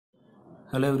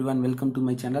Hello everyone, welcome to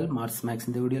my channel Mars Max.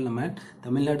 In the video நம்ம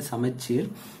தமிழ்நாடு சமச்சீர்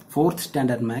 4th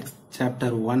standard max chapter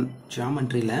 1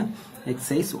 geometry ல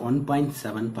exercise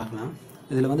 1.7 பார்க்கலாம்.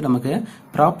 இதுல வந்து நமக்கு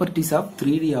properties of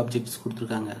 3D objects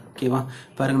கொடுத்திருக்காங்க. ஓகேவா?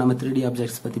 பாருங்க நம்ம 3D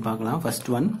objects பத்தி பார்க்கலாம். First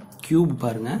one cube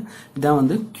பாருங்க. இதான்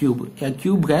வந்து cube. A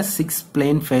cube has 6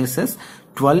 plane faces,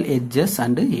 12 edges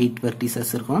and 8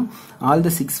 vertices இருக்கும். All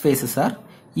the 6 faces are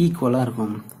equal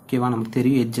இருக்கும். ஓகேவா? நமக்கு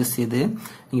தெரியும் edges எது.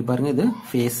 நீங்க பாருங்க இது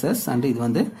faces and இது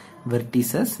வந்து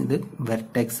vertices, இது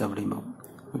vertex அப்படிம்போம்.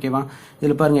 ஓகேவா?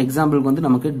 இதுல பாருங்க எக்ஸாம்பிளுக்கு வந்து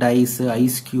நமக்கு dies,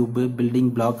 ice cube,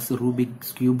 building blocks,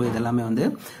 Rubik's cube இதெல்லாமே வந்து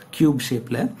கியூப்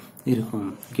ஷேப்ல இருக்கும்.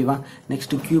 ஓகேவா?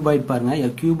 நெக்ஸ்ட் கியூபாய்டு பாருங்க.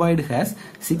 A cuboid has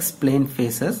 6 plane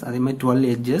faces, அதே மாதிரி 12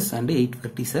 edges and 8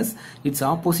 vertices. Its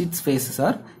opposite faces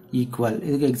are equal.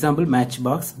 இதுக்கு example match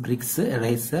box, BRICS,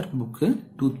 eraser, book,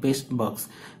 toothpaste box.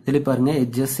 இதுல பாருங்க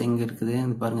எட்ஜஸ் எங்க இருக்குது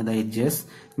பாருங்க, இந்த எட்ஜஸ்,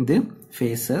 இது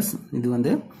ஃபேசஸ், இது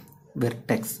வந்து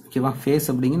வெர்டெக்ஸ். ஓகேவா? ஃபேஸ்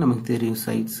அப்படிங்க நமக்கு தெரியும்,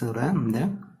 சைட்ஸ் இந்த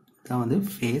தான் வந்து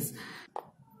face.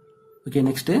 Okay,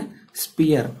 next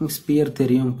sphere. Sphere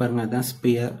தெரியும் பாருங்க, அதான்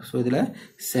ஸ்பியர். ஸோ இதுல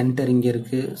சென்டர் இங்க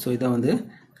இருக்கு. ஸோ இதான் வந்து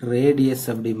ரேடியஸ்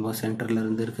அப்படிம்போம். சென்டர்ல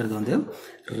இருந்து இருக்கிறது வந்து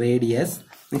ரேடியஸ்.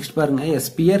 நெக்ஸ்ட் பாருங்க, a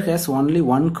sphere has only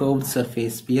one curved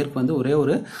surface. ஸ்பியருக்கு வந்து ஒரே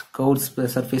ஒரு curved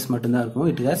surface மட்டும்தான் இருக்கும்.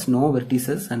 it has no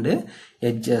vertices and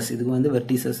edges. இதுக்கு வந்து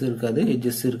vertices இருக்காது,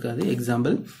 edges இருக்காது.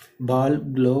 எக்ஸாம்பிள் பால்,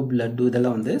 குளோப், லட்டு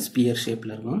இதெல்லாம் வந்து ஸ்பியர்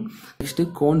ஷேப்ல இருக்கும். நெக்ஸ்ட்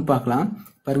கோன் பார்க்கலாம்.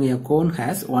 பாருங்க, a cone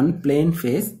has one plane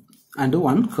face and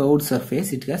one curved surface.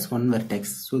 It has one vertex.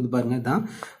 So இது பாருங்க, தான்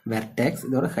vertex.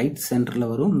 இதோட ஹைட் சென்டர்ல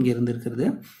வரும். இங்க இருந்து இருக்கிறது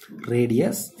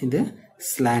ரேடியஸ், இது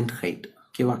ஸ்லாண்ட் ஹைட்.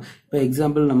 ஓகேவா? இப்போ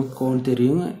எக்ஸாம்பிள் நமக்கு கோன்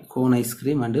தெரியும், cone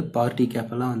ice cream and party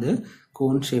gap எல்லாம் வந்து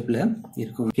கோன் ஷேப்ல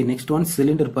இருக்கும். ஓகே, நெக்ஸ்ட் ஒன்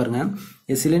சிலிண்டர் பாருங்க.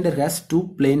 a cylinder has 2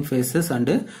 plane faces and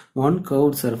 1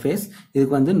 curved surface.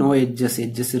 இதுக்கு வந்து no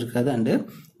edges இருக்காது and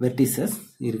vertices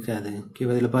இருக்காது.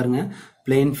 ஓகேவா? இதுல பாருங்க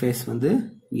plane face வந்து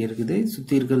இங்க இருக்குது,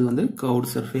 சுத்தி இருக்கிறது வந்து curved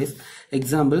surface.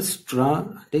 Example straw,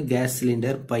 gas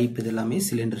cylinder, pipe இது எல்லாமே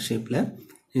சிலிண்டர் ஷேப்ல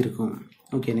இருக்கும்.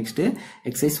 ஓகே, நெக்ஸ்ட்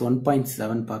எக்ஸசைஸ்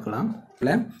 1.7 பார்க்கலாம்.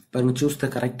 பாருங்க, choose the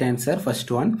correct answer.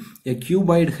 First one, a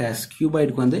cuboid has,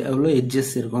 cuboidக்கு வந்து எவ்வளோ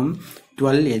எட்ஜஸ் இருக்கும்?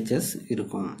 12 edges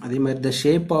இருக்கும். அதே மாதிரி the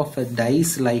shape of a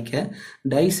dice like a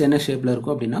dice என்ன ஷேப்ல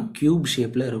இருக்கும் அப்படின்னா கியூப்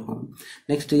ஷேப்ல இருக்கும்.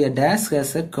 Next a dash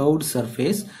has a curved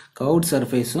surface, curved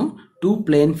surfaceம் 2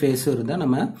 plane faceம் இருந்தா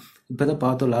நம்ம இப்பதான்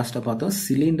பார்த்தோம், லாஸ்டா பார்த்தோம்,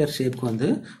 சிலிண்டர் ஷேப்க்கு வந்து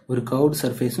ஒரு கர்வ்ட்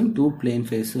சர்ஃபேஸும் 2 பிளேன்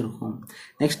ஃபேஸும் இருக்கும்.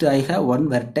 Next I have 1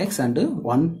 vertex and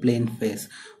 1 plane face.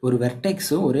 ஒரு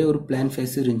வெர்டெக்ஸும் ஒரே ஒரு பிளேன்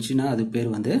ஃபேஸ் இருந்துச்சுன்னா அது பேர்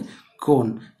வந்து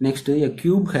cone. Next a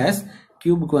cube has,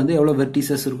 கியூபுக்கு வந்து எவ்வளவு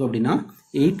வெர்டிசஸ் இருக்கும் அப்படின்னா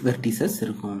 8 வெர்டிசஸ்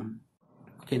இருக்கும்.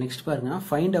 ஓகே, நெக்ஸ்ட் பாருங்க,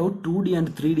 find out 2D and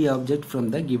 3D object from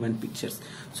the given pictures.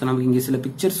 So நமக்கு இங்கே சில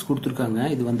பிக்சர்ஸ் கொடுத்துருக்காங்க.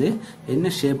 இது வந்து என்ன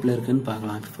ஷேப்ல இருக்குன்னு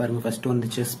பார்க்கலாம். பாருங்க, ஃபர்ஸ்ட் வந்து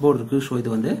செஸ் போர்டு இருக்கு. ஸோ இது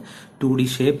வந்து 2D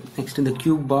ஷேப். நெக்ஸ்ட் இந்த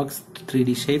கியூப் பாக்ஸ்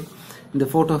 3D ஷேப். இந்த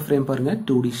போட்டோ ஃப்ரேம் பாருங்க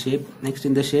 2D ஷேப். நெக்ஸ்ட்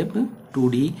இந்த ஷேப்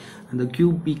 2D. அந்த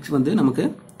கியூப் பீக்ஸ் வந்து நமக்கு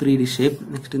 3D ஷேப்.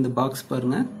 நெக்ஸ்ட் இந்த பாக்ஸ்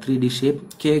பாருங்க 3D ஷேப்.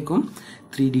 கேக்கும்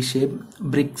 3D ஷேப்.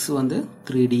 பிரிக்ஸ் வந்து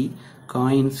 3D.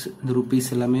 காயின்ஸ், இந்த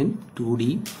ருபீஸ் எல்லாமே 2D.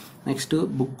 நெக்ஸ்ட்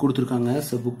புக் கொடுத்துருக்காங்க.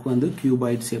 ஸோ புக் வந்து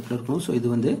கியூபாய்ட் ஷேப்ல இருக்கும். ஸோ இது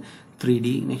வந்து 3D.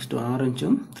 Next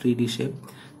ஆரஞ்சும் 3D shape.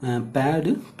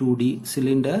 Pad 2D.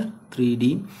 Cylinder 3D.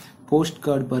 Post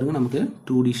card பாருங்க நமக்கு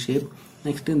 2D ஷேப்.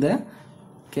 நெக்ஸ்ட் இந்த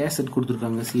கேசட்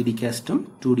கொடுத்துருக்காங்க, CD கேஸ்டும்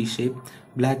 2D shape.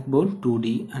 Black board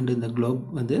 2D and இந்த குளோப்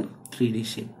வந்து 3D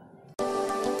ஷேப்.